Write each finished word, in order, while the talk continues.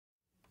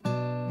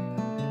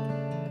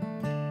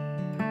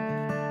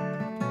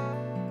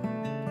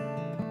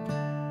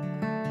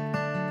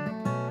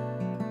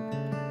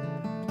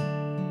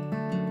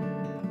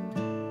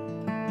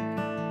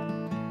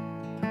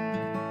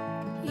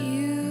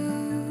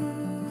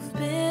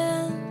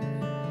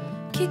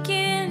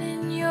kicking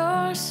in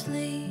your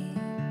sleep,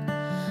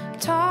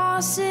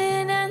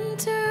 tossing and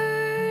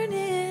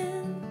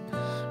turning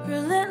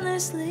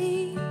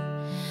relentlessly.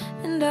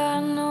 And I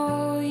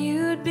know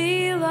you'd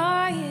be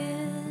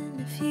lying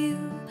if you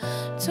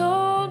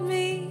told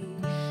me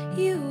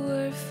you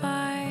were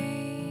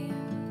fine.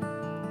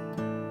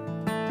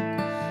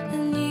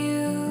 And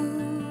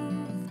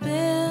you've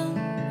been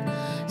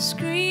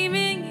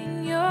screaming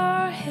in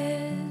your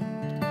head,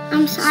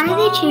 I'm sorry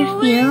that you're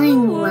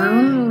feeling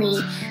lonely.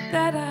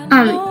 But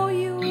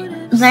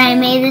I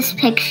made this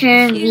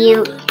picture of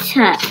you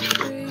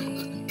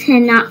to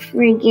not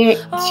forget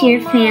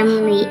your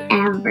family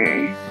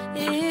ever.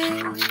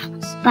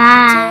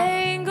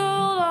 Bye.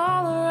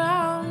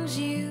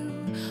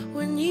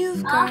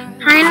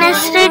 Hi,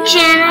 Mr.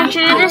 Jim. I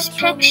drew this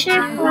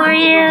picture for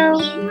you.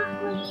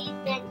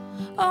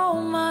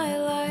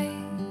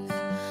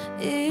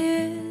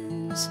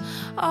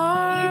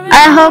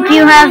 I hope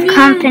you have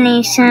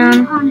company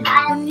soon.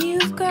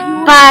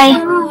 Bye.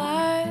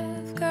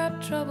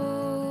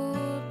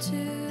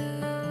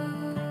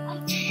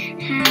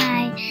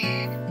 Hi.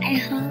 I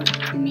hope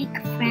you make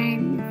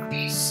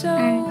friends.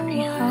 And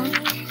I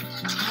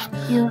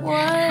hope you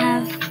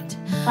have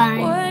fun.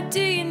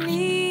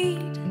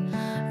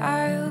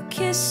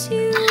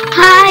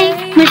 Hi,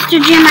 Mr.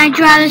 Jim. I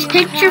draw this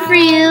picture for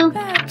you.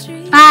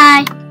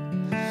 Bye.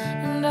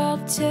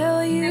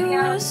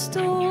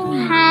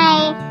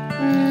 Hi,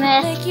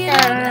 Mr.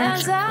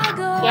 Yes,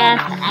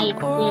 I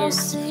do.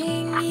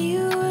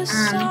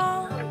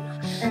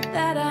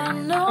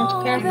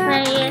 Mr.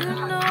 Freddy,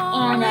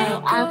 and I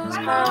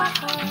also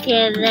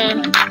give them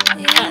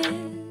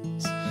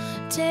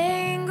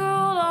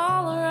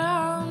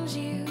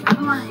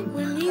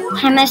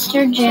Hi, Mr.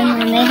 Jim.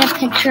 I made a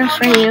picture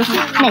for you,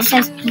 and it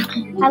says,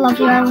 I love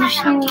you. I wish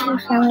some of your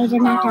family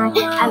did not die.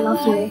 I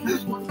love you.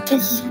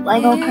 This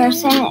Lego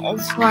person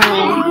is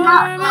running.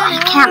 I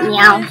can't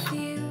meow.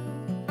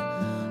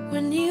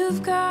 When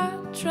you've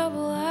got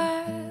trouble,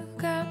 I've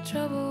got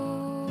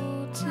trouble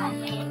too.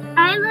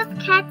 I love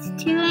cats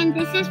too, and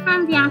this is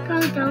from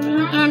Bianca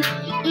Dolly. And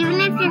even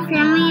if your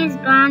family is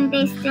gone,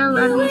 they still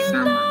love you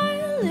so much.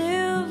 I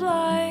live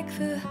like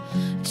the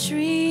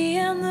tree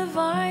and the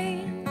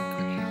vine.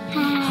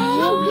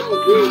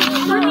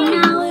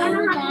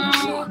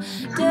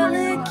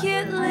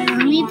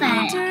 Delicately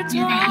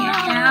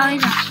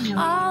intertwined.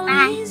 I'll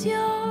ease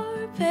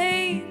your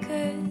pain,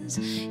 'cause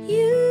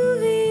you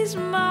ease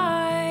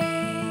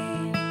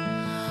mine.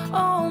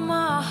 Oh,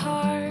 my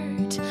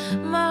heart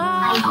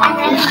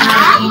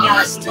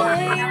is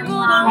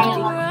tangled all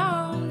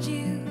around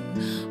you.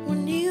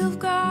 When you've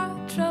got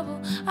trouble,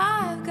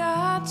 I've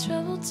got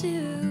trouble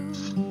too.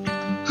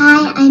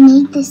 Hi, I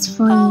made this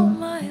for All you.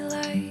 my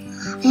life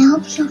I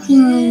hope you're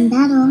feeling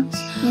better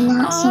and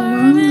not so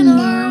lonely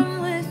now.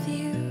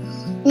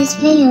 This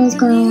video is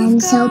going to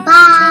end, so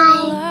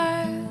bye!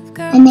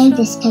 I made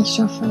this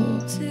picture for you.